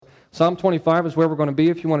Psalm 25 is where we're going to be.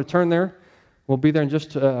 If you want to turn there, we'll be there in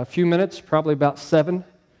just a few minutes, probably about 7.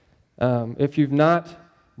 If you've not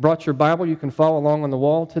brought your Bible, you can follow along on the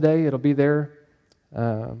wall today. It'll be there.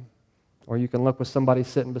 Or you can look with somebody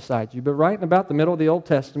sitting beside you. But right in about the middle of the Old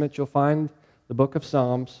Testament, you'll find the book of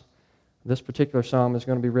Psalms. This particular psalm is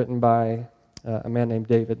going to be written by a man named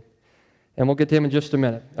David. And we'll get to him in just a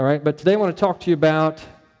minute. All right? But today I want to talk to you about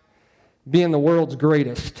being the world's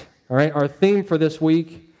greatest. All right? Our theme for this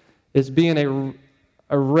week is being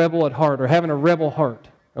a rebel at heart, or having a rebel heart.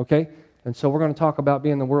 Okay? And so we're going to talk about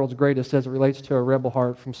being the world's greatest as it relates to a rebel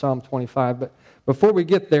heart from Psalm 25. But before we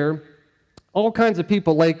get there, all kinds of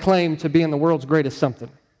people lay claim to being the world's greatest something.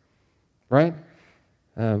 Right?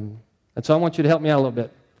 And so I want you to help me out a little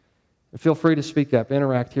bit. Feel free to speak up,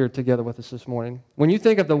 interact here together with us this morning. When you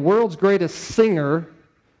think of the world's greatest singer,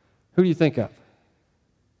 who do you think of?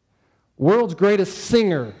 World's greatest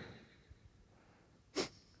singer.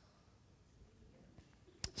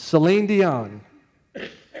 Celine Dion.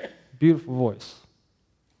 Beautiful voice.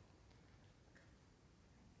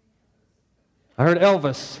 I heard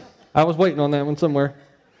Elvis. I was waiting on that one somewhere.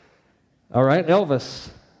 All right, Elvis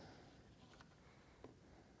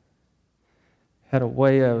had a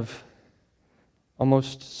way of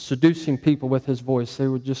almost seducing people with his voice.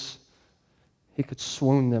 He could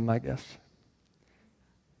swoon them, I guess.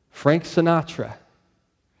 Frank Sinatra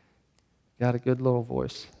got a good little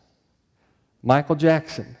voice. Michael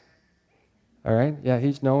Jackson, all right? Yeah,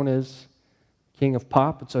 he's known as King of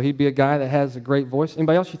Pop, and so he'd be a guy that has a great voice.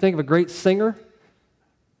 Anybody else you think of a great singer?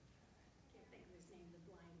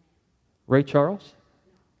 Ray Charles?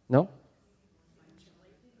 No?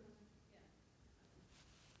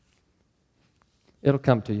 It'll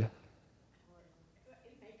come to you.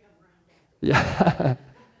 Yeah.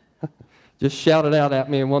 Just shout it out at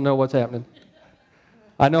me and we'll know what's happening.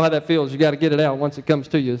 I know how that feels. You got to get it out once it comes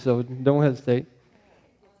to you, so don't hesitate.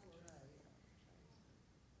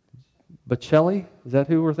 Bocelli? Is that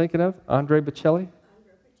who we're thinking of? Andre Bocelli?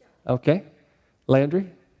 Okay.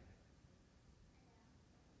 Landry?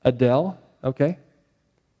 Adele? Okay.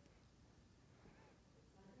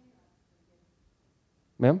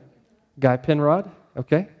 Ma'am? Guy Penrod?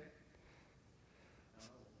 Okay.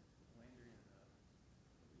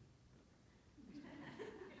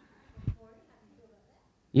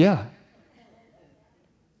 Yeah.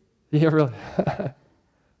 Yeah, really.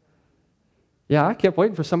 Yeah, I kept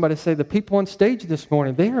waiting for somebody to say, the people on stage this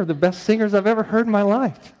morning, they are the best singers I've ever heard in my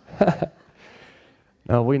life.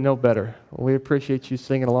 No, we know better. We appreciate you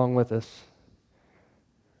singing along with us.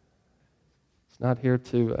 It's not here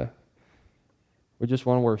to, we just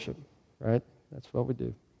want to worship, right? That's what we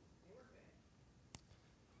do.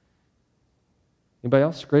 Anybody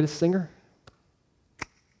else? Greatest singer?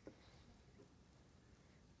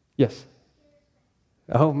 Yes.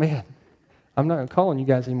 Oh, man. I'm not calling you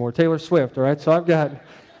guys anymore. Taylor Swift, all right? So I've got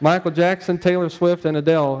Michael Jackson, Taylor Swift, and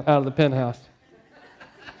Adele out of the penthouse.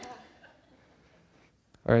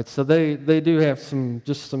 All right, so they do have some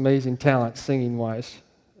just amazing talent singing-wise.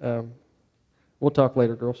 We'll talk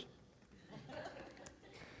later, girls.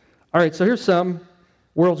 All right, so here's some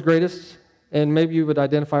world's greatest, and maybe you would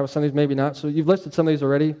identify with some of these, maybe not. So you've listed some of these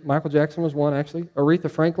already. Michael Jackson was one, actually.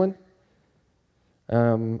 Aretha Franklin,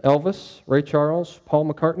 Elvis, Ray Charles, Paul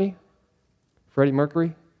McCartney, Freddie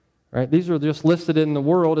Mercury. Right? These are just listed in the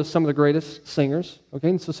world as some of the greatest singers.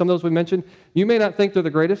 Okay, and so some of those we mentioned, you may not think they're the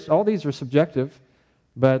greatest. All these are subjective,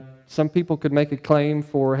 but some people could make a claim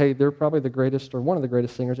for, hey, they're probably the greatest or one of the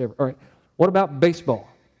greatest singers ever. All right, what about baseball?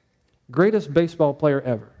 Greatest baseball player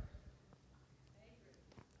ever?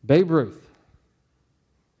 Babe Ruth.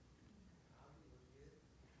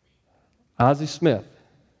 Ozzie Smith.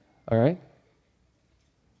 All right.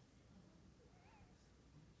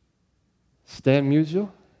 Stan Musial.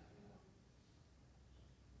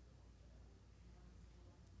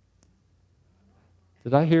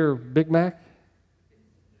 Did I hear Big Mac?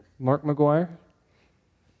 Mark McGuire?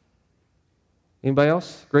 Anybody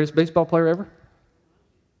else? Greatest baseball player ever?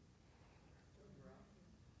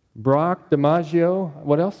 Brock DiMaggio.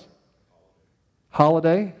 What else?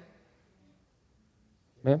 Holiday.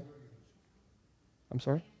 Ma'am? I'm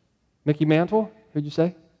sorry? Mickey Mantle? Who'd you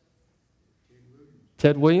say?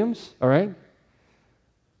 Ted Williams. All right.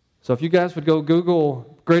 So if you guys would go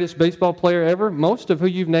Google greatest baseball player ever, most of who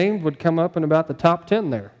you've named would come up in about the top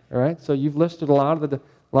 10 there. All right. So you've listed a lot of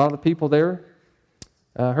the people there.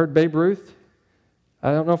 Heard Babe Ruth.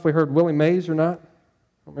 I don't know if we heard Willie Mays or not.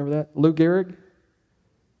 I don't remember that. Lou Gehrig.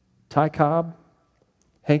 Ty Cobb.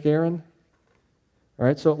 Hank Aaron. All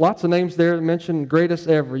right, so lots of names there that mention greatest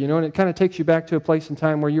ever, and it kind of takes you back to a place in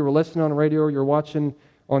time where you were listening on the radio or you're watching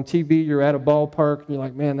on TV, you're at a ballpark, and you're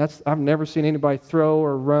like, man, I've never seen anybody throw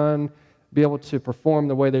or run, be able to perform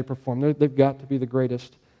the way they perform. They've got to be the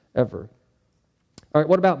greatest ever. All right,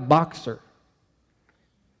 what about boxer?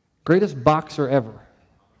 Greatest boxer ever.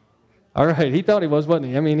 All right, he thought he was, wasn't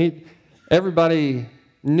he? I mean, everybody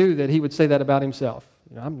knew that he would say that about himself.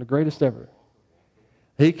 I'm the greatest ever.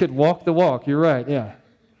 He could walk the walk. You're right, yeah.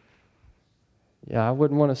 Yeah, I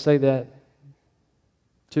wouldn't want to say that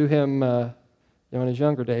to him in his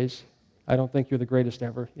younger days. I don't think you're the greatest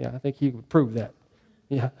ever. Yeah, I think he would prove that.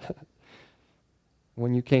 Yeah.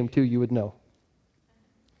 When you came to, you would know.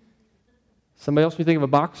 Somebody else, when you think of a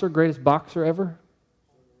boxer, greatest boxer ever?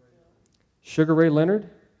 Sugar Ray Leonard?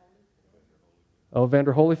 Oh,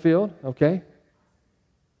 Evander Holyfield, okay.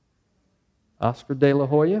 Oscar De La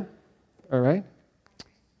Hoya, all right.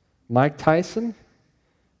 Mike Tyson,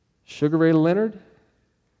 Sugar Ray Leonard,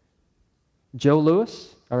 Joe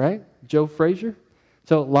Louis, all right. Joe Frazier.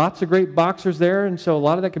 So lots of great boxers there, and so a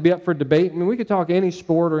lot of that could be up for debate. I mean, we could talk any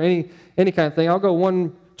sport or any kind of thing. I'll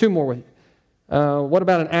go two more with you. What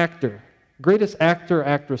about an actor? Greatest actor or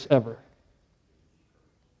actress ever?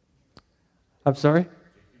 I'm sorry?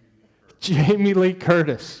 Jamie Lee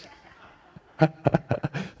Curtis.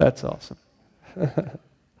 That's awesome.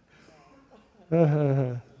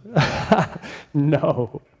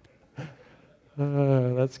 No.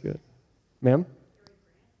 That's good. Ma'am?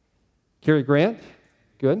 Cary Grant?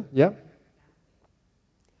 Good, yep.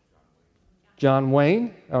 John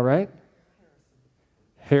Wayne, all right.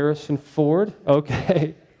 Harrison Ford,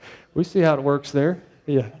 okay. We see how it works there.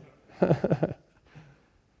 Yeah.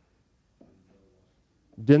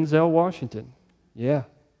 Denzel Washington, yeah.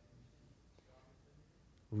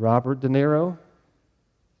 Robert De Niro.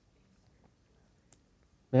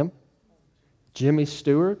 Ma'am? Jimmy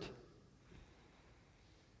Stewart.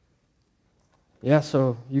 Yeah,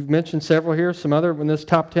 so you've mentioned several here. Some other, in this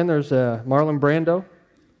top 10, there's Marlon Brando,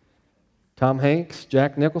 Tom Hanks,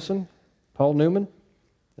 Jack Nicholson, Paul Newman.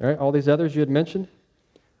 All right, all these others you had mentioned.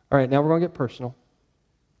 All right, now we're going to get personal.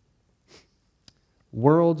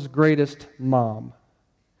 World's greatest mom.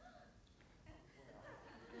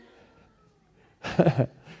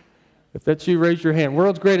 If that's you, raise your hand.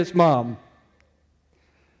 World's greatest mom.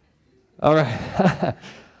 All right.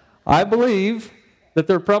 I believe that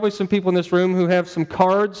there are probably some people in this room who have some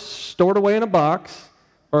cards stored away in a box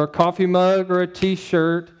or a coffee mug or a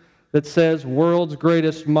T-shirt that says World's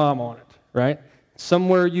Greatest Mom on it, right?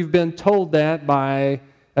 Somewhere you've been told that by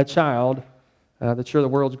a child that you're the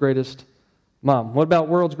world's greatest mom. What about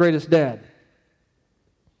world's greatest dad?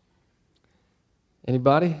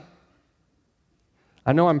 Anybody?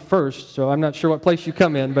 I know I'm first, so I'm not sure what place you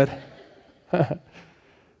come in, but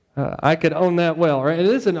I could own that well, right?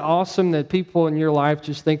 Isn't it awesome that people in your life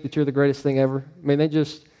just think that you're the greatest thing ever? I mean, they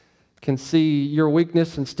just can see your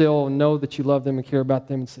weakness and still know that you love them and care about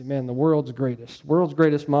them and say, man, the world's greatest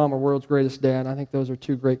mom or world's greatest dad. I think those are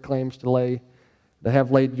two great claims to have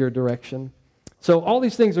laid your direction. So all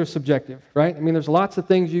these things are subjective, right? I mean, there's lots of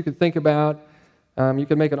things you could think about. You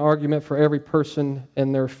can make an argument for every person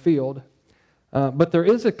in their field. But there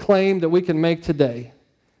is a claim that we can make today,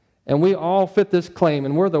 and we all fit this claim,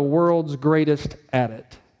 and we're the world's greatest at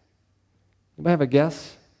it. Anybody have a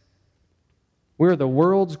guess? We're the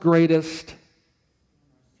world's greatest.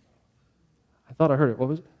 I thought I heard it. What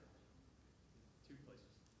was it?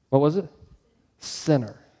 What was it?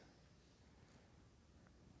 Sinner.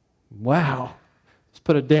 Wow. Let's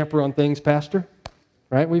put a damper on things, Pastor.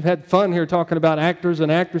 Right? We've had fun here talking about actors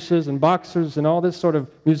and actresses and boxers and all this sort of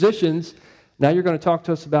musicians. Now you're going to talk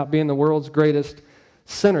to us about being the world's greatest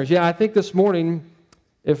sinners. Yeah, I think this morning,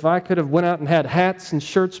 if I could have went out and had hats and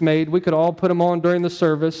shirts made, we could all put them on during the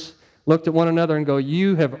service, looked at one another and go,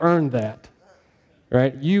 you have earned that.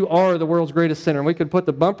 Right? You are the world's greatest sinner. And we could put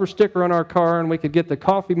the bumper sticker on our car and we could get the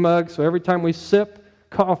coffee mug, so every time we sip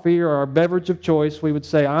coffee or our beverage of choice, we would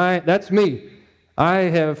say, that's me. I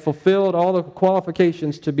have fulfilled all the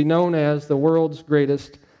qualifications to be known as the world's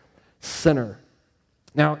greatest sinner.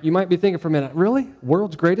 Now, you might be thinking for a minute, really?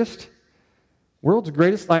 World's greatest? World's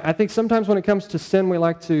greatest? I think sometimes when it comes to sin, we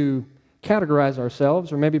like to categorize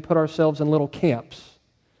ourselves or maybe put ourselves in little camps,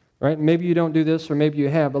 right? Maybe you don't do this or maybe you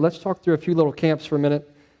have, but let's talk through a few little camps for a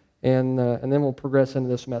minute and then we'll progress into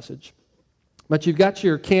this message. But you've got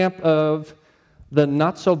your camp of the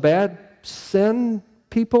not-so-bad sin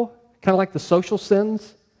people, kind of like the social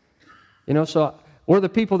sins. So we're the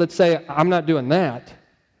people that say, I'm not doing that. I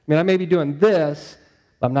mean, I may be doing this,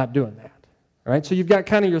 but I'm not doing that. All right? So you've got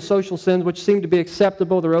kind of your social sins, which seem to be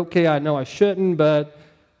acceptable. They're okay. I know I shouldn't, but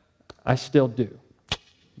I still do.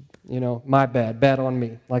 My bad on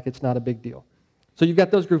me, like it's not a big deal. So you've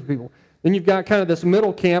got those group of people. Then you've got kind of this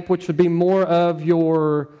middle camp, which would be more of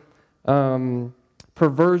your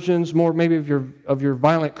perversions, more maybe of your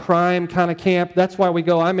violent crime kind of camp. That's why we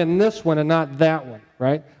go, I'm in this one and not that one,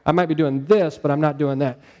 right? I might be doing this, but I'm not doing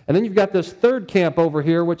that. And then you've got this third camp over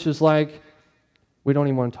here, which is like, we don't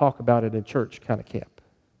even want to talk about it in church kind of camp,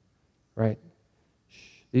 right?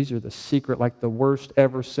 These are the secret, like the worst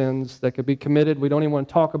ever sins that could be committed. We don't even want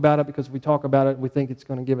to talk about it because if we talk about it, we think it's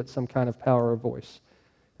going to give it some kind of power or voice.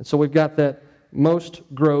 And so we've got that most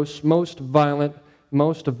gross, most violent,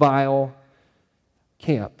 most vile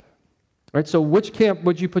camp. Right? So which camp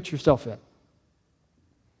would you put yourself in?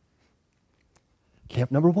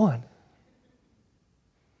 Camp number 1,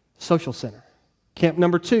 social center. Camp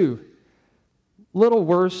number 2, little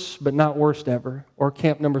worse, but not worst ever. Or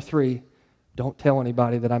camp number 3, don't tell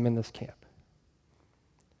anybody that I'm in this camp.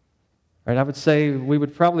 Right? I would say we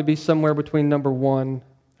would probably be somewhere between number 1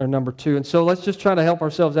 or number 2. And so let's just try to help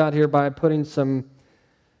ourselves out here by putting some,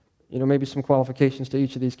 maybe some qualifications to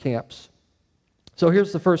each of these camps. So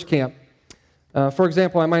here's the first camp. For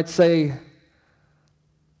example, I might say,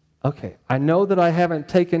 okay, I know that I haven't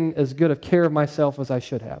taken as good of care of myself as I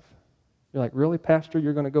should have. You're like, really, Pastor,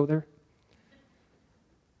 you're going to go there?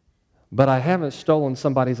 But I haven't stolen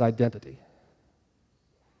somebody's identity.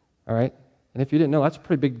 All right? And if you didn't know, that's a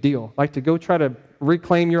pretty big deal. Like to go try to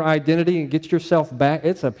reclaim your identity and get yourself back,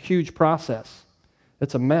 it's a huge process.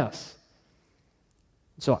 It's a mess.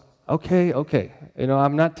 So, okay.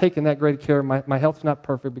 I'm not taking that great care. My health's not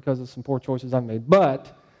perfect because of some poor choices I've made.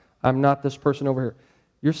 But I'm not this person over here.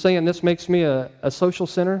 You're saying this makes me a social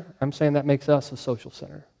sinner? I'm saying that makes us a social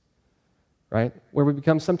sinner. Right? Where we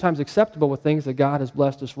become sometimes acceptable with things that God has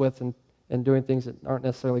blessed us with and doing things that aren't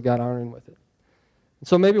necessarily God-honoring with it. And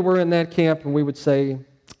so maybe we're in that camp and we would say,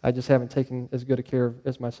 I just haven't taken as good a care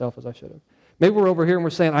as myself as I should have. Maybe we're over here and we're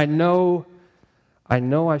saying, I know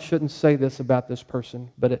I shouldn't say this about this person,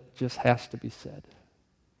 but it just has to be said.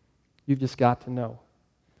 You've just got to know.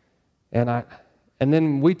 And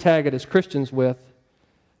then we tag it as Christians with,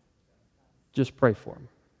 just pray for them.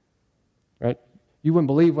 Right? You wouldn't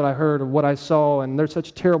believe what I heard or what I saw, and they're such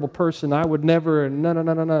a terrible person, I would never, and no.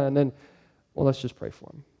 And then, well, let's just pray for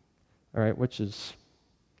them. All right, we're just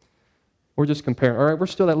comparing. All right, we're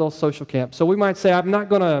still that little social camp. So we might say, I'm not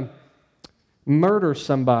going to murder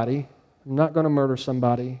somebody.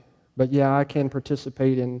 But yeah, I can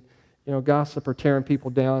participate in, gossip or tearing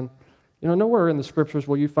people down. Nowhere in the Scriptures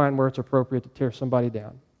will you find where it's appropriate to tear somebody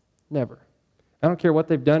down. Never. I don't care what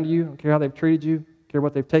they've done to you. I don't care how they've treated you. I don't care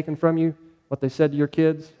what they've taken from you, what they said to your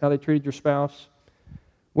kids, how they treated your spouse.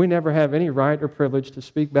 We never have any right or privilege to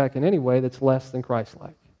speak back in any way that's less than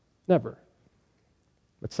Christ-like. Never.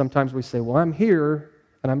 But sometimes we say, well, I'm here,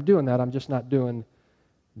 and I'm doing that. I'm just not doing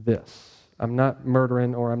this. I'm not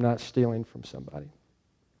murdering or I'm not stealing from somebody.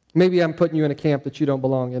 Maybe I'm putting you in a camp that you don't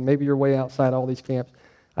belong in. Maybe you're way outside all these camps.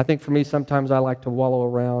 I think for me, sometimes I like to wallow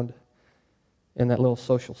around in that little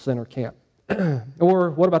social center camp.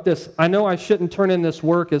 Or what about this? I know I shouldn't turn in this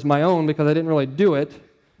work as my own because I didn't really do it,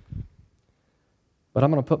 but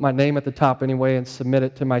I'm going to put my name at the top anyway and submit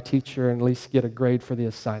it to my teacher and at least get a grade for the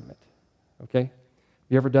assignment. Okay?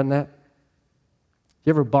 You ever done that? You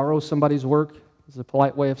ever borrow somebody's work? Is a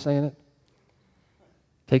polite way of saying it.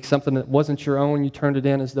 Take something that wasn't your own, you turned it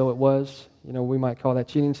in as though it was. We might call that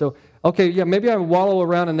cheating. So, okay, yeah, maybe I wallow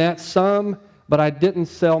around in that some, but I didn't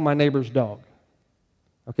sell my neighbor's dog.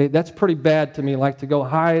 Okay, that's pretty bad to me. Like to go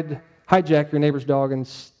hijack your neighbor's dog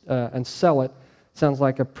and sell it sounds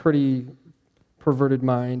like a pretty perverted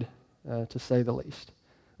mind, to say the least.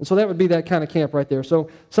 And so that would be that kind of camp right there. So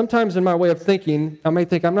sometimes in my way of thinking, I may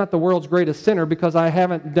think I'm not the world's greatest sinner because I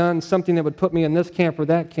haven't done something that would put me in this camp or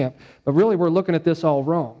that camp. But really, we're looking at this all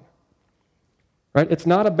wrong. Right? It's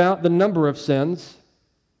not about the number of sins.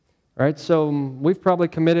 Right? So we've probably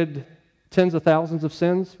committed tens of thousands of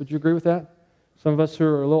sins. Would you agree with that? Some of us who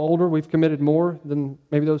are a little older, we've committed more than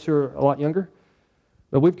maybe those who are a lot younger.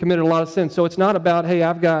 But we've committed a lot of sins. So it's not about, hey,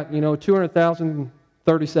 I've got,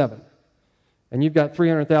 200,037. And you've got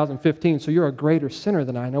 300,015, so you're a greater sinner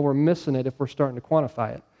than I know. We're missing it if we're starting to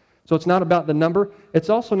quantify it. So it's not about the number. It's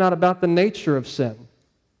also not about the nature of sin,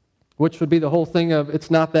 which would be the whole thing of it's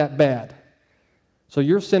not that bad. So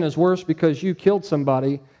your sin is worse because you killed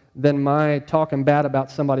somebody than my talking bad about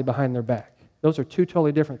somebody behind their back. Those are two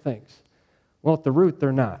totally different things. Well, at the root,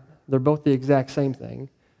 they're not. They're both the exact same thing,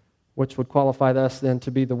 which would qualify us then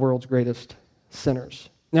to be the world's greatest sinners.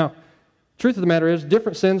 Now, truth of the matter is,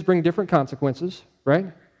 different sins bring different consequences, right?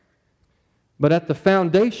 But at the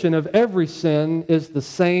foundation of every sin is the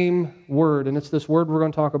same word, and it's this word we're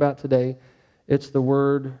going to talk about today. It's the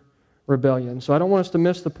word rebellion. So I don't want us to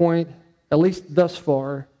miss the point, at least thus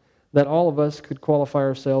far, that all of us could qualify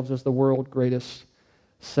ourselves as the world's greatest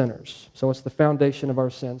sinners. So it's the foundation of our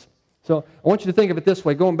sins. So I want you to think of it this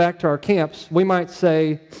way. Going back to our camps, we might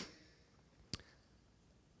say,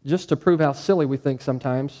 just to prove how silly we think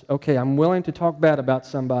sometimes, okay, I'm willing to talk bad about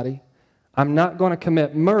somebody. I'm not going to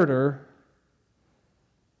commit murder,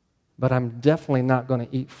 but I'm definitely not going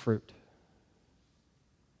to eat fruit.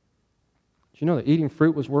 Did you know that eating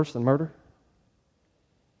fruit was worse than murder?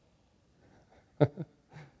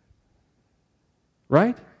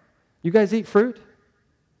 Right? You guys eat fruit?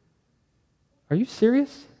 Are you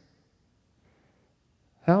serious?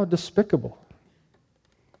 How despicable.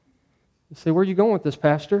 You say, where are you going with this,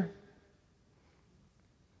 Pastor?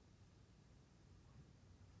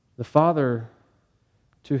 The Father,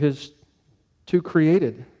 to His two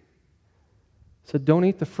created, said, don't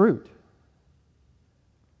eat the fruit.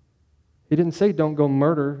 He didn't say, don't go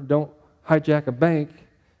murder, don't hijack a bank,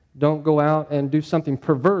 don't go out and do something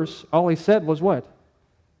perverse. All He said was what?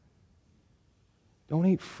 Don't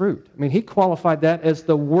eat fruit. I mean, He qualified that as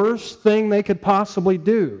the worst thing they could possibly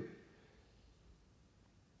do.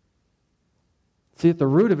 See, at the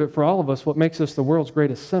root of it for all of us, what makes us the world's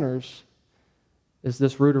greatest sinners is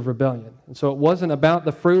this root of rebellion. And so it wasn't about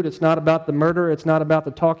the fruit, it's not about the murder, it's not about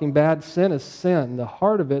the talking bad. Sin is sin, the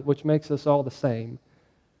heart of it, which makes us all the same.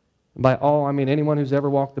 And by all, I mean anyone who's ever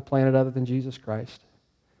walked the planet other than Jesus Christ.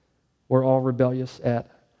 We're all rebellious at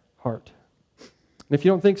heart. And if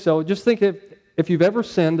you don't think so, just think if you've ever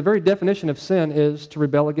sinned, the very definition of sin is to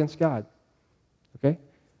rebel against God. Okay?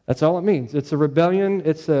 That's all it means. It's a rebellion.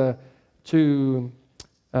 It's to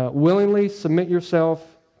willingly submit yourself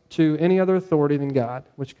to any other authority than God,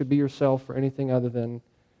 which could be yourself or anything other than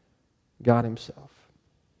God Himself.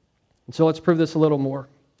 And so let's prove this a little more.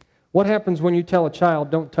 What happens when you tell a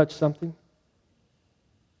child, don't touch something?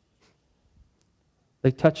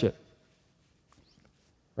 They touch it.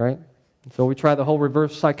 Right? And so we try the whole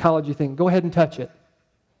reverse psychology thing. Go ahead and touch it.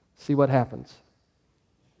 See what happens.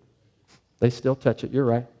 They still touch it. You're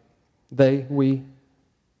right. We.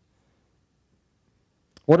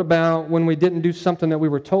 What about when we didn't do something that we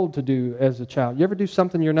were told to do as a child? You ever do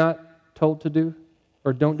something you're not told to do?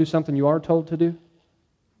 Or don't do something you are told to do?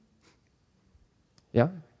 Yeah?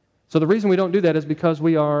 So the reason we don't do that is because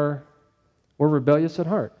we're rebellious at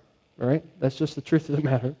heart. All right? That's just the truth of the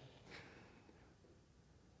matter.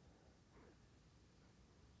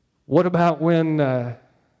 What about when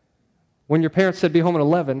your parents said be home at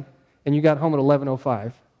 11 and you got home at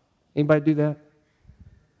 11:05? Anybody do that?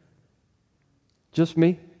 Just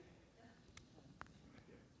me?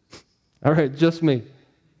 All right, just me.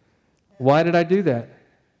 Why did I do that?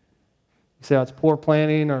 You say, oh, it's poor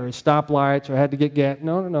planning or stoplights or I had to get gas.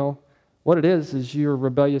 No. What it is you're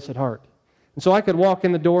rebellious at heart. And so I could walk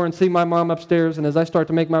in the door and see my mom upstairs, and as I start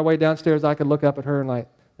to make my way downstairs, I could look up at her and like,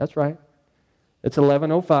 that's right. It's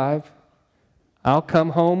 11:05. I'll come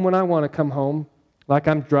home when I want to come home, like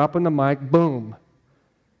I'm dropping the mic, boom.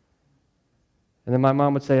 And then my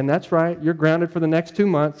mom would say, and that's right, you're grounded for the next 2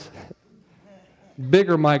 months.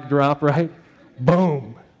 Bigger mic drop, right?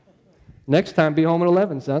 Boom. Next time, be home at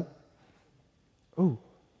 11, son. Ooh.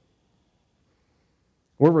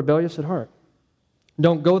 We're rebellious at heart.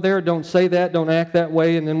 Don't go there, don't say that, don't act that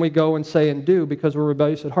way, and then we go and say and do because we're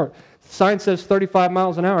rebellious at heart. The sign says 35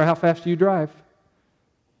 miles an hour. How fast do you drive?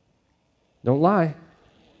 Don't lie.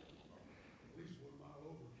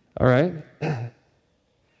 All right.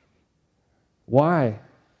 Why?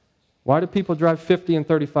 Why do people drive 50 and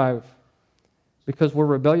 35? Because we're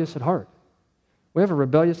rebellious at heart. We have a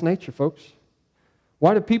rebellious nature, folks.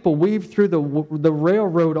 Why do people weave through the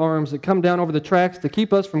railroad arms that come down over the tracks to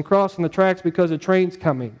keep us from crossing the tracks because a train's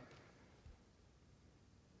coming?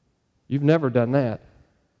 You've never done that.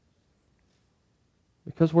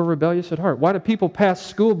 Because we're rebellious at heart. Why do people pass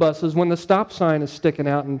school buses when the stop sign is sticking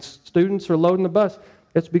out and students are loading the bus?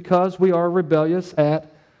 It's because we are rebellious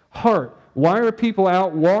at heart. Why are people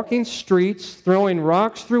out walking streets, throwing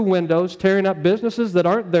rocks through windows, tearing up businesses that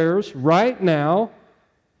aren't theirs right now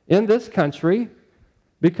in this country?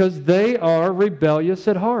 Because they are rebellious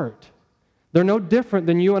at heart. They're no different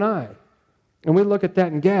than you and I. And we look at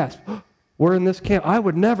that and gasp, oh, we're in this camp. I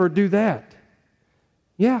would never do that.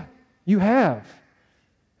 Yeah, you have.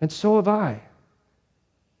 And so have I.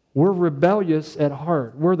 We're rebellious at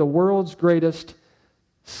heart. We're the world's greatest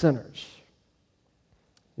sinners.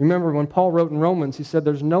 You remember when Paul wrote in Romans, he said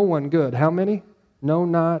there's no one good. How many? No,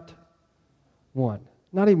 not one.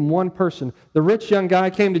 Not even one person. The rich young guy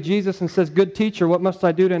came to Jesus and says, good teacher, what must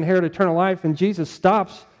I do to inherit eternal life? And Jesus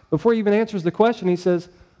stops. Before he even answers the question, he says,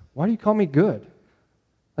 why do you call me good?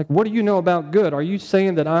 Like, what do you know about good? Are you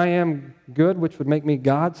saying that I am good, which would make me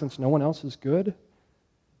God since no one else is good?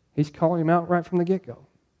 He's calling him out right from the get-go.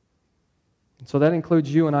 And so that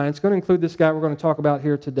includes you and I. It's going to include this guy we're going to talk about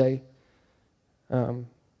here today.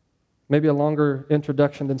 Maybe a longer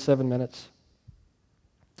introduction than 7 minutes,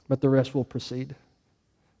 but the rest will proceed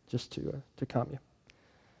just to calm you.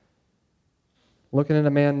 Looking at a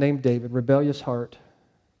man named David, rebellious heart.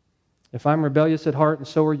 If I'm rebellious at heart and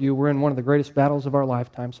so are you, we're in one of the greatest battles of our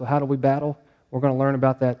lifetime. So how do we battle? We're going to learn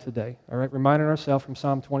about that today. All right, reminding ourselves from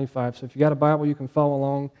Psalm 25. So if you got a Bible, you can follow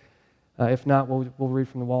along. If not, we'll read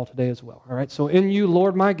from the wall today as well. All right, so in you,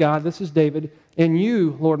 Lord my God, this is David. In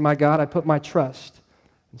you, Lord my God, I put my trust.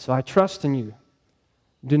 And so I trust in you.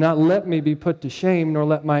 Do not let me be put to shame, nor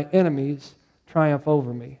let my enemies triumph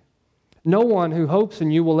over me. No one who hopes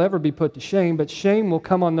in you will ever be put to shame, but shame will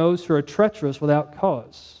come on those who are treacherous without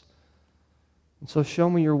cause. And so show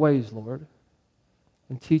me your ways, Lord,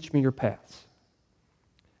 and teach me your paths.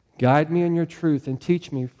 Guide me in your truth and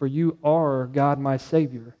teach me, for you are God my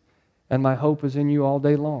Savior, and my hope is in you all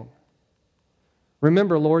day long.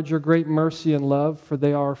 Remember, Lord, your great mercy and love, for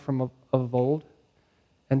they are from of old.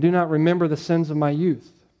 And do not remember the sins of my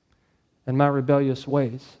youth and my rebellious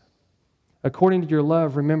ways. According to your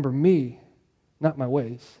love, remember me, not my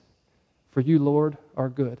ways. For you, Lord, are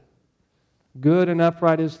good. Good and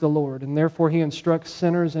upright is the Lord, and therefore he instructs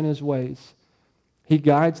sinners in his ways. He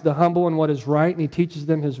guides the humble in what is right, and he teaches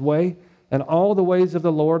them his way. And all the ways of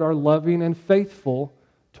the Lord are loving and faithful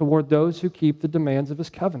toward those who keep the demands of his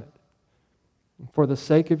covenant. For the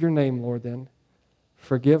sake of your name, Lord, then,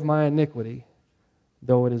 forgive my iniquity,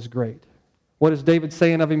 though it is great. What is David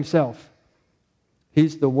saying of himself?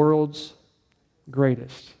 He's the world's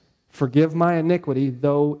greatest. Forgive my iniquity,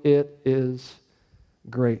 though it is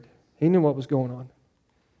great. He knew what was going on.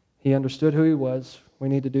 He understood who he was. We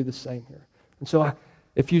need to do the same here. And so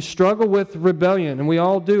if you struggle with rebellion, and we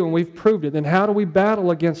all do, and we've proved it, then how do we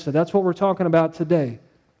battle against it? That's what we're talking about today.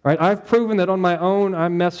 Right? I've proven that on my own I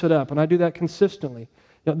mess it up, and I do that consistently.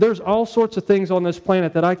 There's all sorts of things on this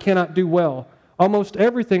planet that I cannot do well. Almost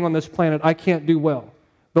everything on this planet I can't do well.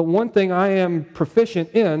 But one thing I am proficient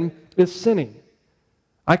in is sinning.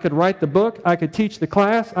 I could write the book, I could teach the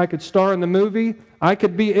class, I could star in the movie, I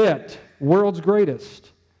could be it, world's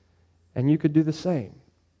greatest. And you could do the same.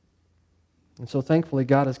 And so thankfully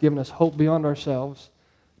God has given us hope beyond ourselves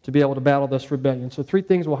to be able to battle this rebellion. So 3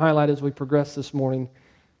 things we'll highlight as we progress this morning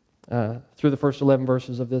through the first 11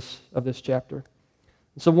 verses of this chapter.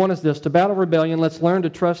 So one is this: to battle rebellion, let's learn to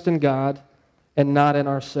trust in God and not in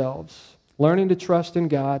ourselves. Learning to trust in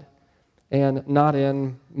God and not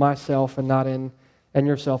in myself and not in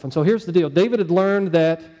yourself. And so here's the deal. David had learned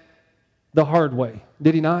that the hard way,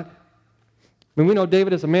 did he not? I mean, we know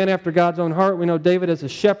David as a man after God's own heart. We know David as a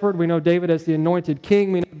shepherd. We know David as the anointed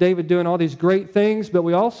king. We know David doing all these great things, but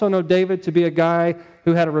we also know David to be a guy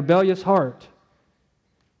who had a rebellious heart.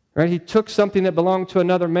 Right? He took something that belonged to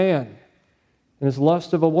another man in his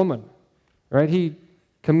lust of a woman. Right? He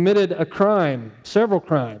committed a crime, several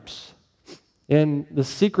crimes, in the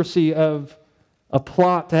secrecy of a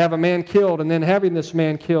plot to have a man killed and then having this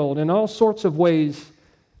man killed. In all sorts of ways,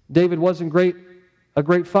 David wasn't a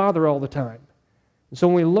great father all the time. And so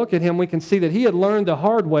when we look at him, we can see that he had learned the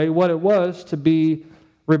hard way what it was to be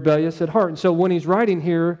rebellious at heart. And so when he's writing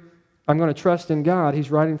here, I'm going to trust in God, he's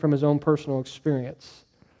writing from his own personal experience.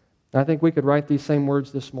 And I think we could write these same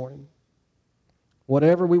words this morning.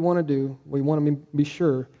 Whatever we want to do, we want to be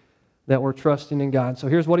sure that we're trusting in God. So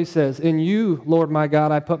here's what he says: in you, Lord my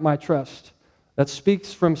God, I put my trust. That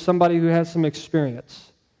speaks from somebody who has some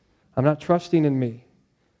experience. I'm not trusting in me.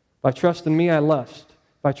 If I trust in me, I lust.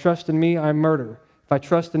 If I trust in me, I murder. If I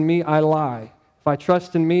trust in me, I lie. If I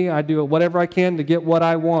trust in me, I do whatever I can to get what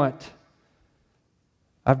I want.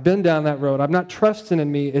 I've been down that road. I'm not trusting in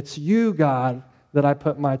me. It's you, God, that I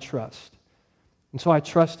put my trust. And so I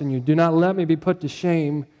trust in you. Do not let me be put to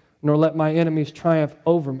shame, nor let my enemies triumph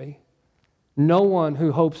over me. No one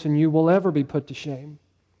who hopes in you will ever be put to shame,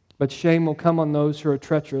 but shame will come on those who are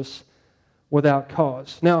treacherous without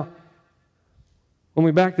cause. Now, when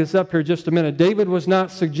we back this up here just a minute, David was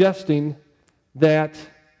not suggesting that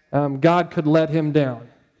God could let him down.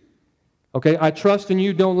 Okay, I trust in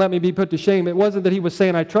you, don't let me be put to shame. It wasn't that he was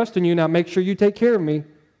saying, I trust in you, now make sure you take care of me.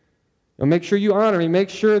 Make sure you honor me. Make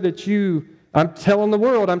sure that I'm telling the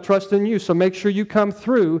world I'm trusting you, so make sure you come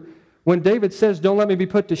through. When David says, don't let me be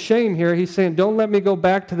put to shame here, he's saying, don't let me go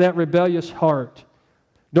back to that rebellious heart.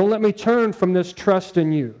 Don't let me turn from this trust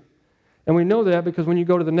in you. And we know that because when you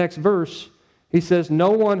go to the next verse, he says,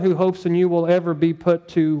 no one who hopes in you will ever be put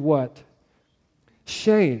to what?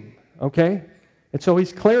 Shame, okay? And so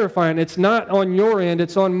he's clarifying, it's not on your end,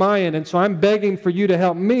 it's on my end. And so I'm begging for you to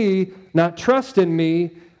help me, not trust in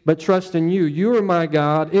me, but trust in you. You are my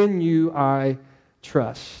God. In you I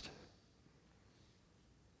trust.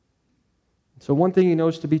 So one thing he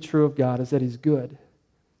knows to be true of God is that he's good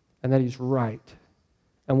and that he's right.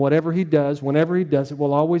 And whatever he does, whenever he does, it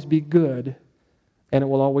will always be good and it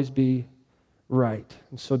will always be right.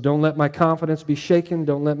 And so don't let my confidence be shaken.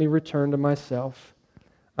 Don't let me return to myself.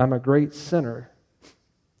 I'm a great sinner,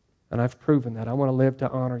 and I've proven that. I want to live to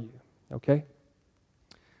honor you. Okay?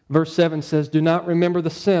 Verse 7 says, do not remember the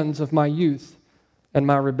sins of my youth and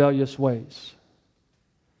my rebellious ways.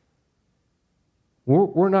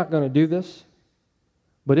 We're not going to do this,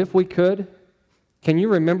 but if we could, can you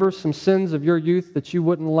remember some sins of your youth that you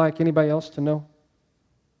wouldn't like anybody else to know?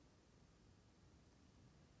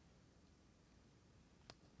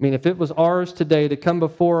 I mean, if it was ours today to come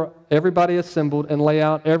before everybody assembled and lay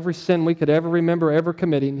out every sin we could ever remember ever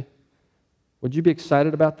committing, would you be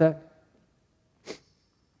excited about that?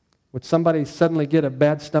 Would somebody suddenly get a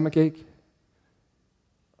bad stomach ache?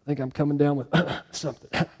 I think I'm coming down with something.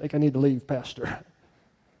 I think I need to leave, Pastor.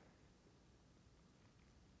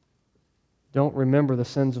 Don't remember the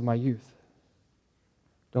sins of my youth.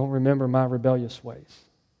 Don't remember my rebellious ways.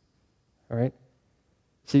 All right?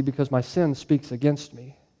 See, because my sin speaks against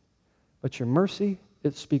me, but your mercy,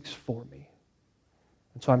 it speaks for me.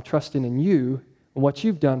 And so I'm trusting in you and what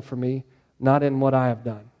you've done for me, not in what I have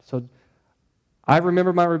done. So I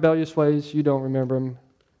remember my rebellious ways. You don't remember them.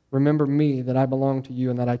 Remember me, that I belong to you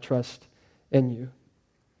and that I trust in you.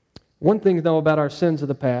 One thing, though, about our sins of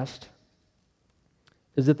the past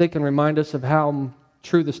is that they can remind us of how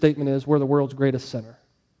true the statement is, we're the world's greatest sinner.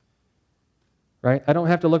 Right? I don't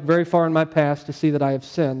have to look very far in my past to see that I have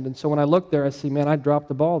sinned. And so when I look there, I see, man, I dropped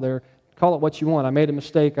the ball there. Call it what you want. I made a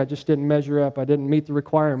mistake. I just didn't measure up. I didn't meet the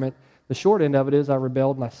requirement. The short end of it is I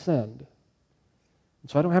rebelled and I sinned.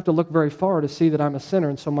 And so I don't have to look very far to see that I'm a sinner.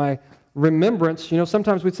 And so my remembrance,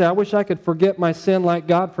 sometimes we'd say, I wish I could forget my sin like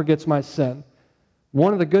God forgets my sin.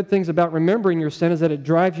 One of the good things about remembering your sin is that it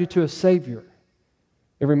drives you to a Savior.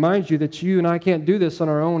 It reminds you that you and I can't do this on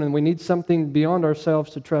our own, and we need something beyond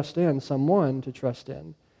ourselves to trust in, someone to trust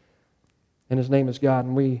in. And his name is God,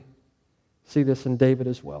 and we see this in David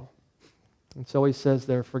as well. And so he says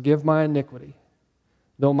there, forgive my iniquity.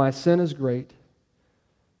 Though my sin is great,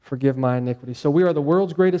 forgive my iniquity. So we are the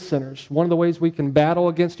world's greatest sinners. One of the ways we can battle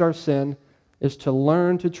against our sin is to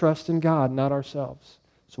learn to trust in God, not ourselves.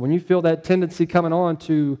 So when you feel that tendency coming on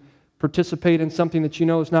to participate in something that you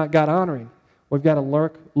know is not God-honoring, we've got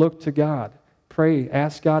to look to God. Pray,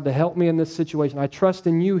 ask God to help me in this situation. I trust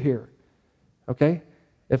in you here. Okay?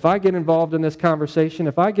 If I get involved in this conversation,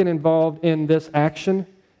 if I get involved in this action,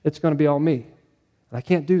 it's going to be all me. And I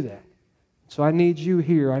can't do that. So I need you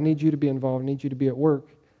here. I need you to be involved. I need you to be at work.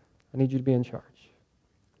 I need you to be in charge.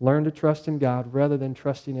 Learn to trust in God rather than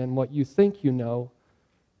trusting in what you think you know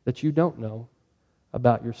that you don't know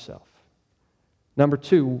about yourself. Number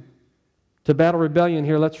 2, to battle rebellion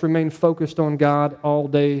here, let's remain focused on God all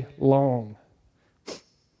day long.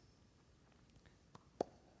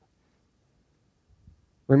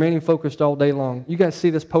 Remaining focused all day long. You guys see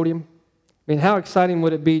this podium? I mean, how exciting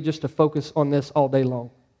would it be just to focus on this all day long?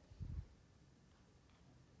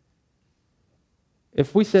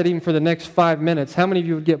 If we said even for the next 5 minutes, how many of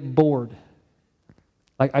you would get bored?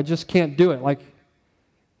 Like, I just can't do it. Like,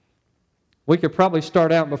 we could probably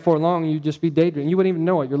start out before long and you'd just be daydreaming. You wouldn't even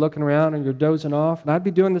know it. You're looking around and you're dozing off, and I'd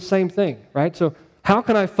be doing the same thing, right? So how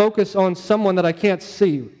can I focus on someone that I can't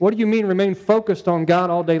see? What do you mean remain focused on God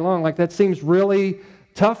all day long? Like, that seems really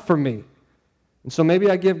tough for me. And so maybe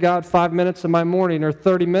I give God 5 minutes of my morning or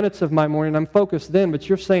 30 minutes of my morning. I'm focused then, but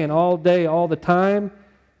you're saying all day, all the time?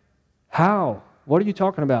 How? What are you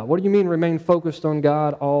talking about? What do you mean remain focused on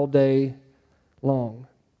God all day long?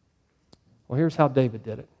 Well, here's how David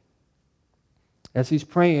did it. As he's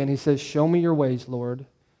praying, he says, show me your ways, Lord.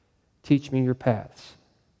 Teach me your paths.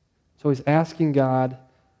 So he's asking God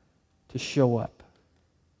to show up.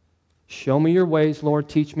 Show me your ways, Lord.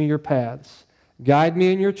 Teach me your paths. Guide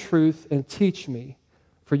me in your truth and teach me,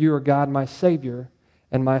 for you are God, my Savior,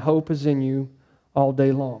 and my hope is in you all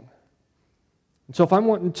day long. And so if I'm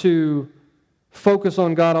wanting to focus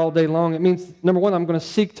on God all day long, it means, number one, I'm going to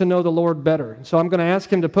seek to know the Lord better. And so I'm going to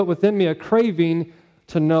ask him to put within me a craving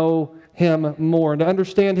to know him more and to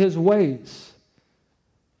understand his ways.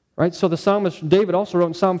 Right? So the psalmist David also wrote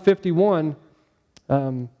in Psalm 51,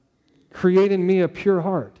 create in me a pure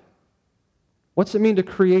heart. What's it mean to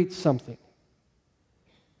create something?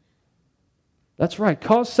 That's right.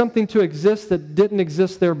 Cause something to exist that didn't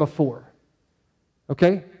exist there before.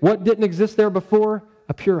 Okay? What didn't exist there before?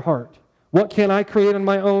 A pure heart. What can I create on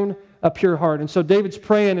my own? A pure heart. And so David's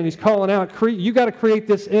praying and he's calling out, you got to create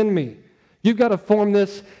this in me. You've got to form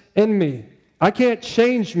this in me. I can't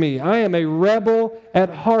change me. I am a rebel at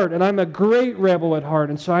heart, and I'm a great rebel at heart,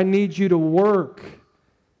 and so I need you to work.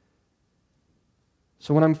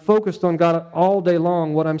 So when I'm focused on God all day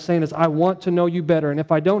long, what I'm saying is I want to know you better. And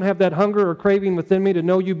if I don't have that hunger or craving within me to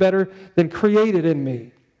know you better, then create it in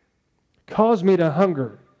me. Cause me to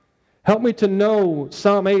hunger. Help me to know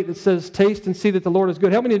Psalm 8 that says, taste and see that the Lord is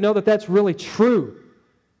good. Help me to know that that's really true.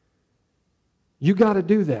 You got to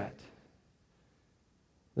do that.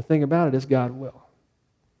 The thing about it is God will.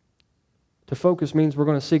 To focus means we're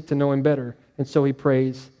going to seek to know Him better. And so He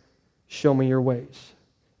prays, show me your ways.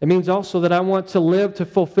 It means also that I want to live to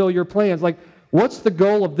fulfill your plans. Like, what's the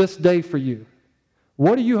goal of this day for you?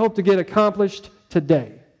 What do you hope to get accomplished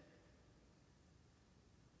today?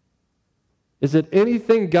 Is it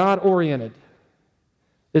anything God-oriented?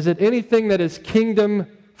 Is it anything that is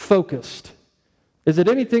kingdom-focused? Is it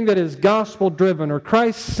anything that is gospel-driven or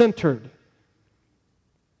Christ-centered?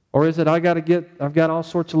 Or is it, I've got all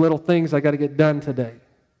sorts of little things I got to get done today?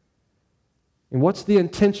 And what's the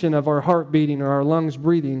intention of our heart beating or our lungs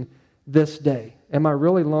breathing this day? Am I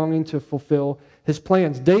really longing to fulfill His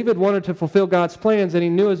plans? David wanted to fulfill God's plans, and he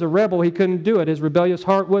knew as a rebel he couldn't do it. His rebellious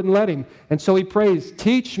heart wouldn't let him. And so he prays,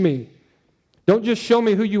 teach me. Don't just show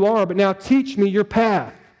me who you are, but now teach me your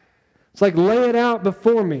path. It's like lay it out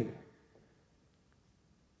before me.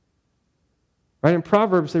 Right? In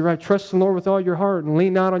Proverbs, they write, trust in the Lord with all your heart and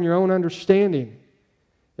lean not on your own understanding.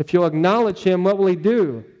 If you'll acknowledge Him, what will He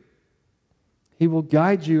do? He will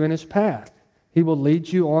guide you in His path. He will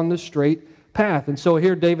lead you on the straight path. And so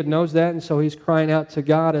here David knows that, and so he's crying out to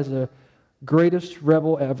God as the greatest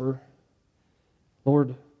rebel ever.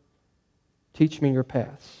 Lord, teach me your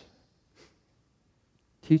paths.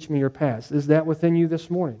 Teach me your paths. Is that within you this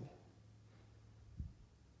morning? I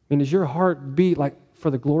mean, does your heart beat like for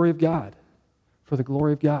the glory of God? For the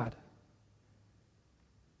glory of God.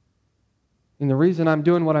 And the reason I'm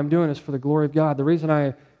doing what I'm doing is for the glory of God. The reason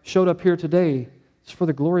I showed up here today is for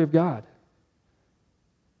the glory of God.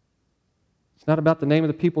 It's not about the name of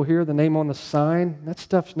the people here, the name on the sign. That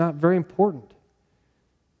stuff's not very important.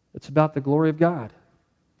 It's about the glory of God.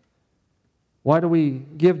 Why do we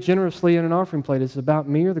give generously in an offering plate? Is it about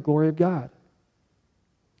me or the glory of God?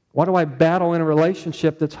 Why do I battle in a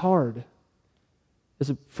relationship that's hard?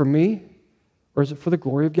 Is it for me or is it for the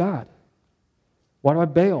glory of God? Why do I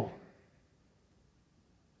bail?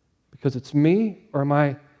 Because it's me, or am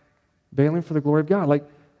I bailing for the glory of God? Like,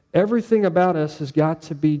 everything about us has got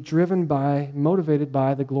to be driven by, motivated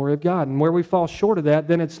by the glory of God. And where we fall short of that,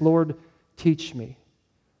 then it's, Lord, teach me,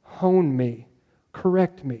 hone me,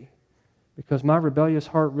 correct me, because my rebellious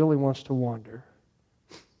heart really wants to wander.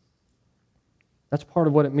 That's part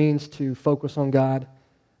of what it means to focus on God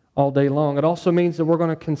all day long. It also means that we're going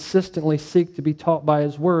to consistently seek to be taught by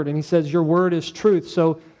His Word. And He says, your Word is truth,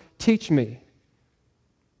 so teach me.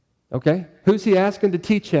 Okay? Who's He asking to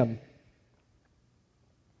teach him?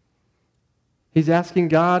 He's asking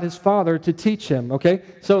God, His Father, to teach him. Okay?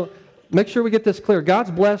 So make sure we get this clear.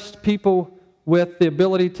 God's blessed people with the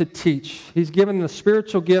ability to teach. He's given the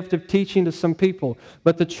spiritual gift of teaching to some people.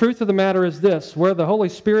 But the truth of the matter is this: where the Holy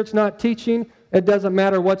Spirit's not teaching, it doesn't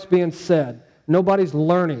matter what's being said. Nobody's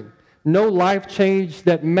learning. No life change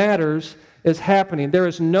that matters is happening. There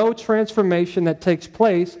is no transformation that takes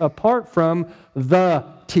place apart from the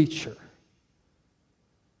teacher.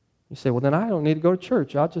 You say, well, then I don't need to go to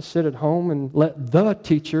church. I'll just sit at home and let the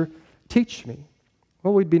teacher teach me.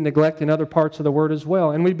 Well, we'd be neglecting other parts of the Word as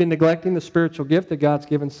well. And we'd be neglecting the spiritual gift that God's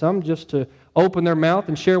given some just to open their mouth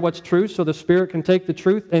and share what's true so the Spirit can take the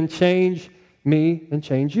truth and change me and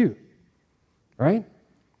change you. Right?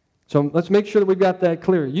 So let's make sure that we've got that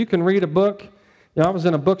clear. You can read a book. You know, I was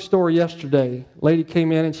in a bookstore yesterday. A lady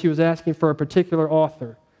came in and she was asking for a particular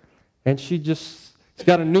author. And she's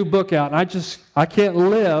got a new book out. And I can't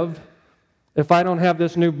live if I don't have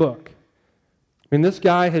this new book. I mean, this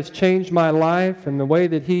guy has changed my life, and the way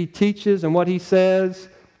that he teaches and what he says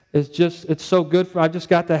is just, it's so good. I just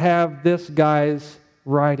got to have this guy's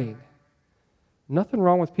writing. Nothing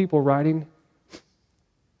wrong with people writing,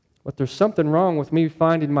 but there's something wrong with me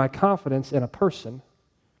finding my confidence in a person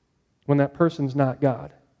when that person's not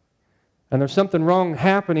God. And there's something wrong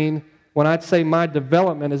happening when I'd say my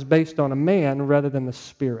development is based on a man rather than the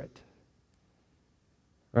Spirit.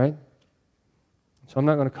 Right? So I'm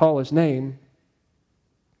not going to call his name,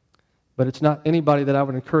 but it's not anybody that I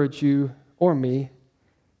would encourage you or me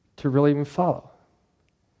to really even follow.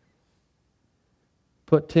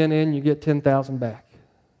 Put 10 in, you get 10,000 back.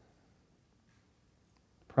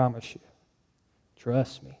 Promise you.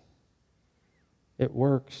 Trust me. It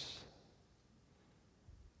works.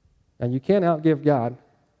 And you can't outgive God.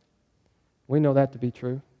 We know that to be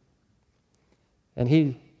true. And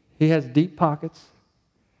he has deep pockets,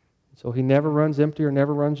 so he never runs empty or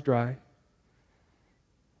never runs dry.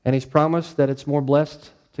 And he's promised that it's more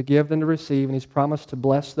blessed to give than to receive, and he's promised to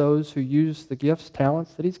bless those who use the gifts,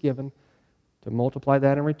 talents that he's given, to multiply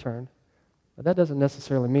that in return. But that doesn't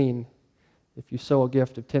necessarily mean if you sow a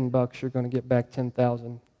gift of $10, you're going to get back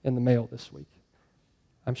 $10,000 in the mail this week.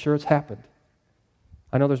 I'm sure it's happened.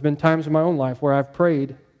 I know there's been times in my own life where I've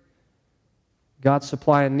prayed, God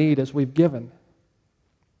supply a need as we've given.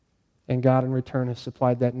 And God in return has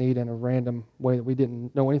supplied that need in a random way that we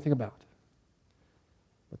didn't know anything about.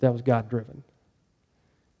 But that was God-driven.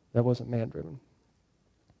 That wasn't man-driven.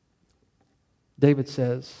 David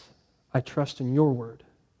says, I trust in your word,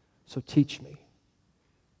 so teach me.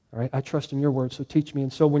 All right, I trust in your word, so teach me.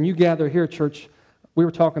 And so when you gather here, church, we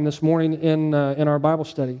were talking this morning in our Bible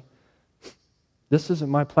study. This isn't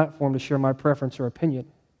my platform to share my preference or opinion.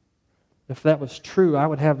 If that was true, I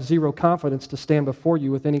would have zero confidence to stand before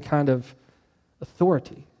you with any kind of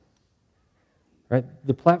authority. Right?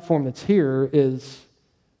 The platform that's here is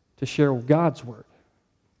to share God's word.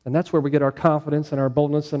 And that's where we get our confidence and our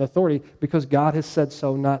boldness and authority, because God has said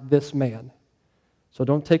so, not this man. So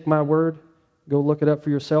don't take my word. Go look it up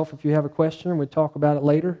for yourself if you have a question, and we'll talk about it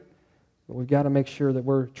later. But we've got to make sure that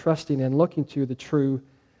we're trusting and looking to the true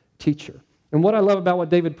teacher. And what I love about what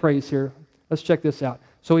David prays here, let's check this out.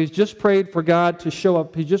 So he's just prayed for God to show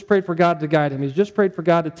up. He's just prayed for God to guide him. He's just prayed for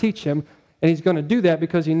God to teach him. And he's going to do that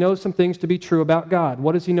because he knows some things to be true about God.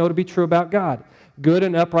 What does he know to be true about God? Good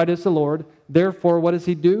and upright is the Lord. Therefore, what does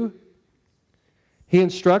he do? He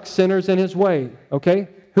instructs sinners in his way. Okay?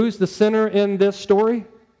 Who's the sinner in this story?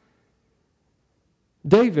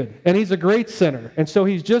 David. And he's a great sinner. And so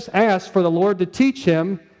he's just asked for the Lord to teach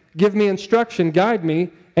him, give me instruction, guide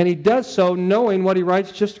me. And he does so knowing what he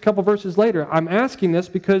writes just a couple verses later. I'm asking this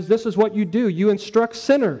because this is what you do. You instruct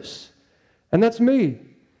sinners. And that's me.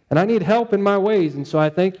 And I need help in my ways. And so I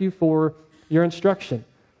thank you for your instruction.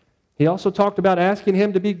 He also talked about asking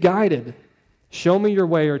him to be guided. Show me your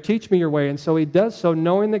way or teach me your way. And so he does so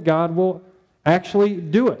knowing that God will actually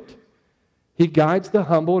do it. He guides the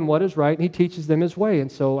humble in what is right, and he teaches them his way. And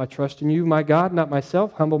so I trust in you, my God, not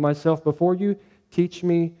myself. Humble myself before you. Teach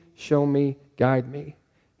me, show me, guide me.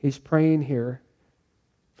 He's praying here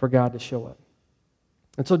for God to show up.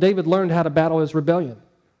 And so David learned how to battle his rebellion.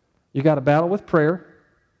 You got to battle with prayer.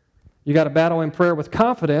 You got to battle in prayer with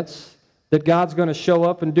confidence that God's going to show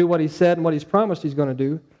up and do what he said and what he's promised he's going to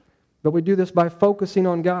do. But we do this by focusing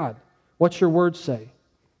on God. What's your word say?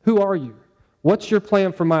 Who are you? What's your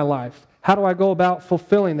plan for my life? How do I go about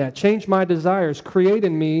fulfilling that? Change my desires. Create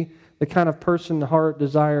in me the kind of person, heart,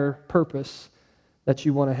 desire, purpose that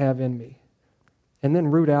you want to have in me. And then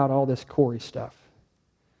root out all this Corey stuff.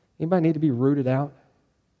 Anybody need to be rooted out?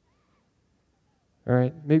 All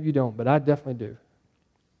right, maybe you don't, but I definitely do.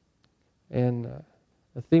 And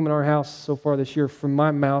the theme in our house so far this year, from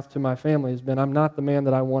my mouth to my family, has been, I'm not the man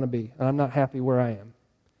that I want to be, and I'm not happy where I am.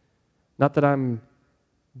 Not that I'm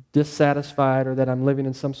dissatisfied or that I'm living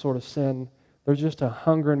in some sort of sin. There's just a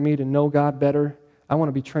hunger in me to know God better. I want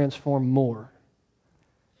to be transformed more.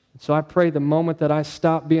 So I pray the moment that I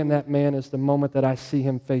stop being that man is the moment that I see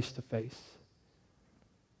him face to face.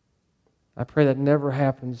 I pray that never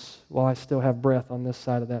happens while I still have breath on this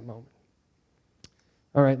side of that moment.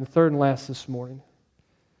 All right, and third and last this morning,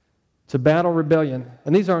 to battle rebellion.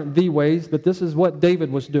 And these aren't the ways, but this is what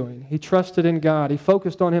David was doing. He trusted in God. He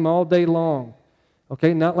focused on him all day long.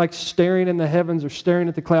 Okay, not like staring in the heavens or staring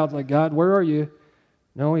at the clouds like, God, where are you?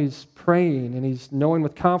 No, he's praying and he's knowing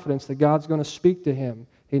with confidence that God's going to speak to him.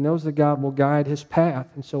 He knows that God will guide his path,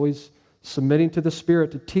 and so he's submitting to the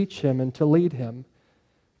Spirit to teach him and to lead him.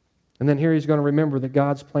 And then here he's going to remember that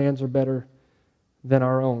God's plans are better than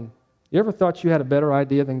our own. You ever thought you had a better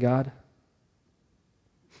idea than God?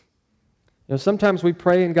 You know, sometimes we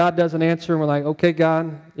pray and God doesn't answer, and we're like, okay,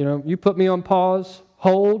 God, you put me on pause,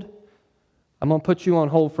 hold. I'm going to put you on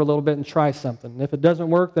hold for a little bit and try something. And if it doesn't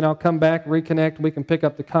work, then I'll come back, reconnect, and we can pick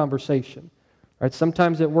up the conversation. All right,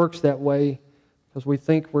 sometimes it works that way, because we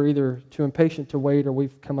think we're either too impatient to wait or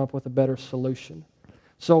we've come up with a better solution.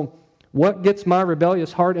 So what gets my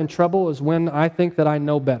rebellious heart in trouble is when I think that I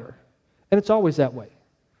know better. And it's always that way,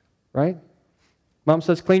 right? Mom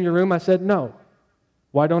says, clean your room. I said, no.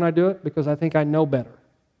 Why don't I do it? Because I think I know better.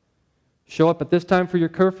 Show up at this time for your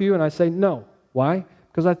curfew, and I say, no. Why?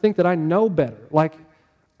 Because I think that I know better. Like,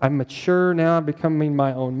 I'm mature now, I'm becoming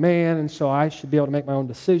my own man, and so I should be able to make my own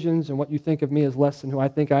decisions, and what you think of me is less than who I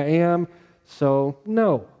think I am. So,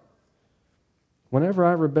 no. Whenever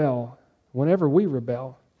we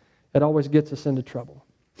rebel, it always gets us into trouble.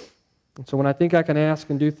 And so when I think I can ask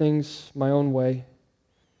and do things my own way,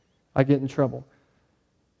 I get in trouble.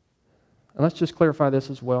 And let's just clarify this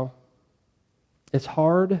as well. It's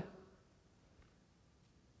hard,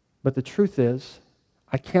 but the truth is,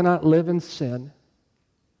 I cannot live in sin,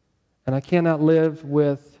 and I cannot live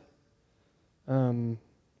with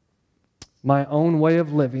my own way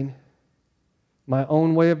of living, my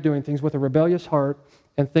own way of doing things with a rebellious heart,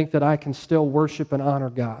 and think that I can still worship and honor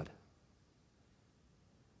God.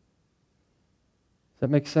 Does that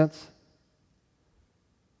make sense?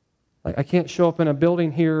 Like, I can't show up in a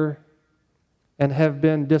building here and have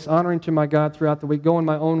been dishonoring to my God throughout the week, going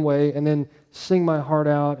my own way, and then sing my heart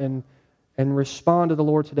out and respond to the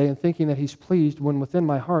Lord today and thinking that He's pleased when within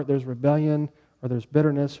my heart there's rebellion or there's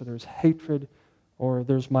bitterness or there's hatred or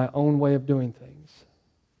there's my own way of doing things.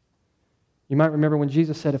 You might remember when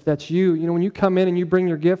Jesus said, if that's you, when you come in and you bring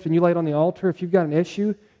your gift and you lay it on the altar, if you've got an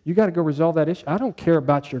issue, you got to go resolve that issue. I don't care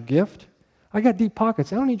about your gift. I got deep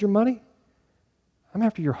pockets. I don't need your money. I'm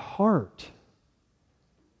after your heart.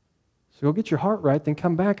 So go get your heart right, then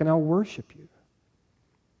come back and I'll worship you.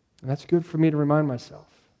 And that's good for me to remind myself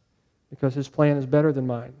because His plan is better than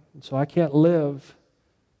mine. And so I can't live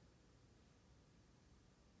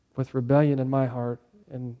with rebellion in my heart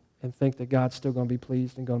and think that God's still going to be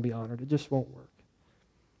pleased and going to be honored. It just won't work.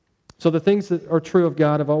 So the things that are true of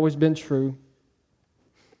God have always been true.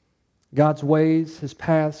 God's ways, His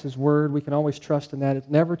paths, His word, we can always trust in that.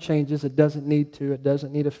 It never changes. It doesn't need to. It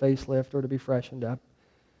doesn't need a facelift or to be freshened up.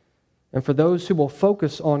 And for those who will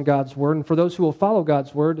focus on God's word and for those who will follow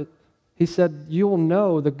God's word, He said, you'll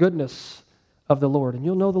know the goodness of the Lord and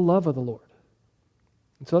you'll know the love of the Lord.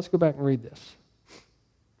 And so let's go back and read this.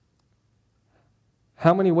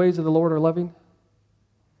 How many ways of the Lord are loving?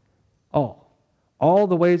 All. All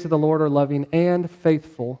the ways of the Lord are loving and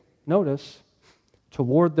faithful, notice,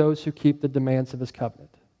 toward those who keep the demands of His covenant.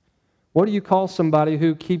 What do you call somebody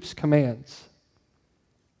who keeps commands?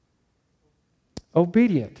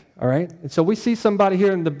 Obedient, all right? And so we see somebody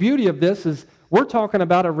here, and the beauty of this is we're talking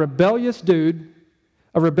about a rebellious dude,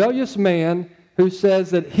 a rebellious man who says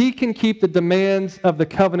that he can keep the demands of the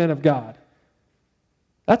covenant of God.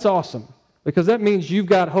 That's awesome, because that means you've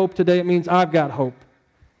got hope today. It means I've got hope,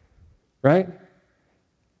 right?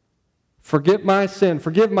 Forgive my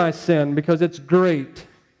sin, because it's great.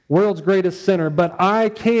 World's greatest sinner, but I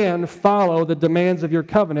can follow the demands of your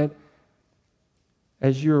covenant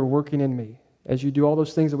as you're working in me, as you do all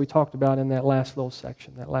those things that we talked about in that last little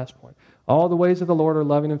section, that last point. All the ways of the Lord are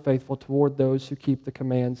loving and faithful toward those who keep the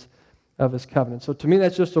commands of His covenant. So to me,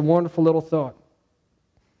 that's just a wonderful little thought.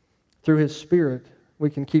 Through His Spirit,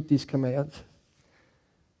 we can keep these commands.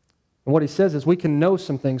 And what He says is we can know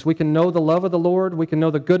some things. We can know the love of the Lord. We can know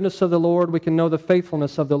the goodness of the Lord. We can know the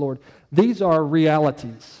faithfulness of the Lord. These are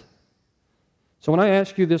realities. So when I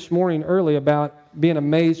asked you this morning early about being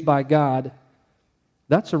amazed by God,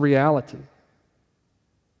 that's a reality.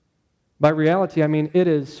 By reality, I mean it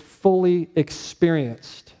is fully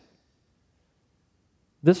experienced.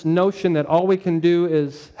 This notion that all we can do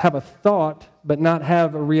is have a thought but not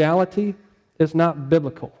have a reality is not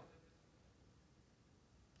biblical.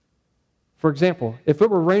 For example, if it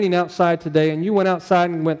were raining outside today and you went outside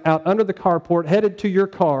and went out under the carport, headed to your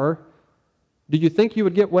car, do you think you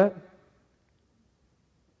would get wet?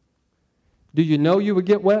 Do you know you would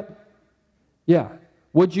get wet? Yeah.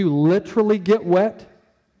 Would you literally get wet?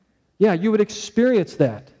 Yeah, you would experience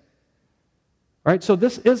that. All right, so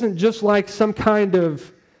this isn't just like some kind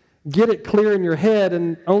of get it clear in your head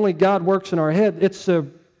and only God works in our head. It's a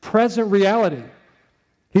present reality.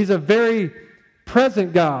 He's a very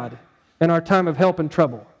present God in our time of help and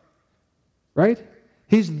trouble. Right?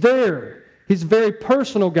 He's there. He's a very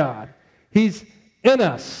personal God. He's in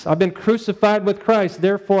us. I've been crucified with Christ,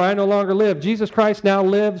 therefore I no longer live. Jesus Christ now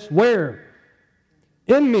lives where?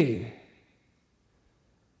 In me.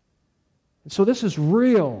 And so this is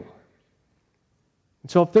real. And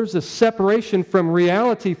so if there's a separation from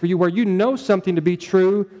reality for you where you know something to be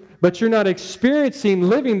true, but you're not experiencing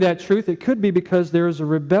living that truth, it could be because there is a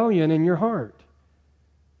rebellion in your heart.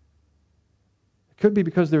 It could be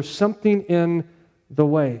because there's something in the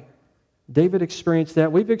way. David experienced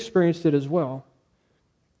that. We've experienced it as well.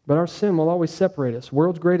 But our sin will always separate us.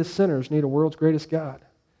 World's greatest sinners need a world's greatest God.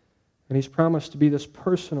 And He's promised to be this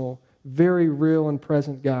personal, very real and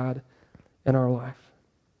present God in our life.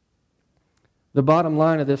 The bottom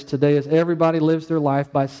line of this today is everybody lives their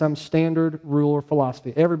life by some standard rule or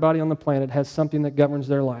philosophy. Everybody on the planet has something that governs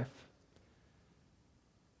their life.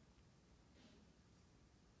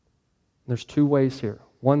 There's two ways here.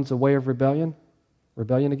 One's a way of rebellion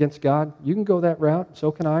against God. You can go that route,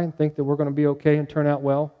 so can I, and think that we're going to be okay and turn out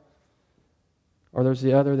well. or there's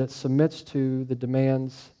the other that submits to the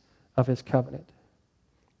demands of his covenant.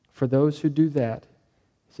 For those who do that,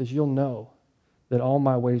 he says, you'll know that all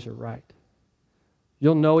my ways are right.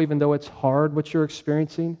 You'll know, even though it's hard what you're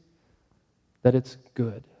experiencing, that it's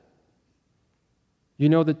good. You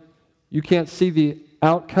know that you can't see the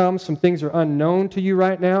outcome. Some things are unknown to you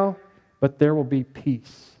right now, but there will be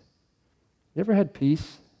peace. You ever had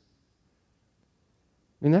peace?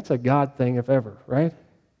 I mean, that's a God thing, if ever, right?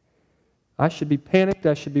 I should be panicked.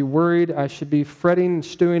 I should be worried. I should be fretting and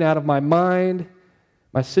stewing out of my mind.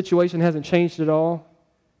 My situation hasn't changed at all.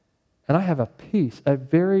 And I have a peace, a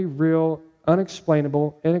very real,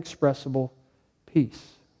 unexplainable, inexpressible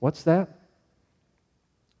peace. What's that?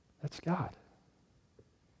 That's God.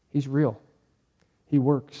 He's real. He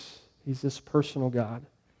works. He's this personal God.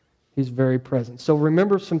 He's very present. So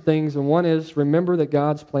remember some things, and one is remember that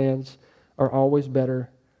God's plans are always better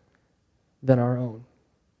than our own.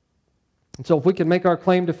 And so if we can make our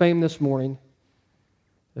claim to fame this morning,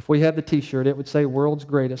 if we had the t-shirt, it would say world's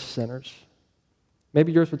greatest sinners.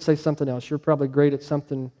 Maybe yours would say something else. You're probably great at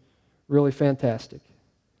something really fantastic.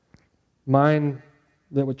 Mine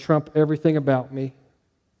that would trump everything about me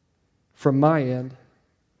from my end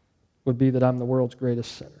would be that I'm the world's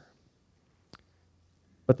greatest sinner.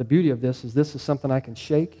 But the beauty of this is something I can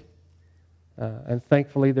shake, and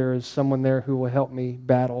thankfully there is someone there who will help me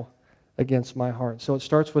battle against my heart. So it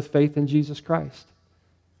starts with faith in Jesus Christ.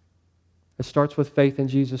 It starts with faith in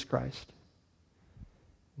Jesus Christ.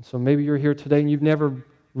 And so maybe you're here today and you've never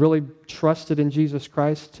really trusted in Jesus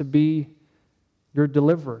Christ to be your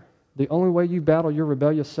deliverer. The only way you battle your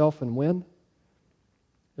rebellious self and win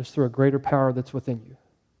is through a greater power that's within you.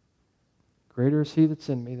 Greater is he that's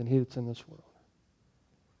in me than he that's in this world.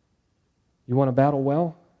 You want to battle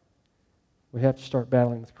well? We have to start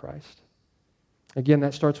battling with Christ. Again,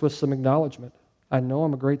 that starts with some acknowledgement. I know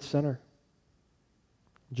I'm a great sinner.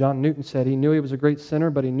 John Newton said he knew he was a great sinner,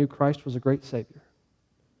 but he knew Christ was a great Savior.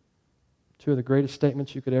 Two of the greatest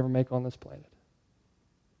statements you could ever make on this planet.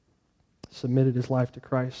 Submitted his life to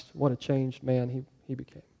Christ. What a changed man he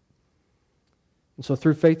became. And so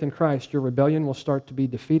through faith in Christ, your rebellion will start to be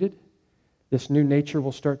defeated. This new nature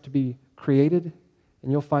will start to be created,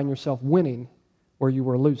 and you'll find yourself winning where you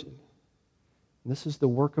were losing. And this is the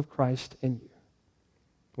work of Christ in you.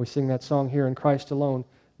 We sing that song here, In Christ Alone.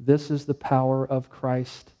 This is the power of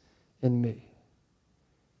Christ in me.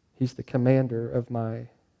 He's the commander of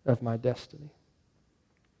my destiny.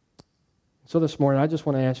 So this morning, I just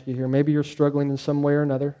want to ask you here, maybe you're struggling in some way or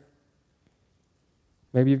another.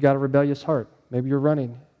 Maybe you've got a rebellious heart. Maybe you're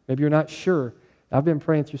running. Maybe you're not sure. I've been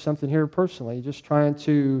praying through something here personally, just trying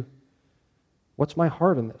to, what's my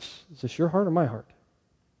heart in this? Is this your heart or my heart?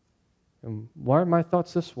 And why are my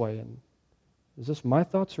thoughts this way? And is this my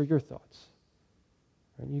thoughts or your thoughts?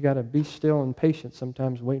 And you got to be still and patient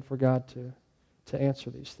sometimes, waiting for God to answer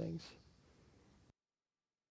these things.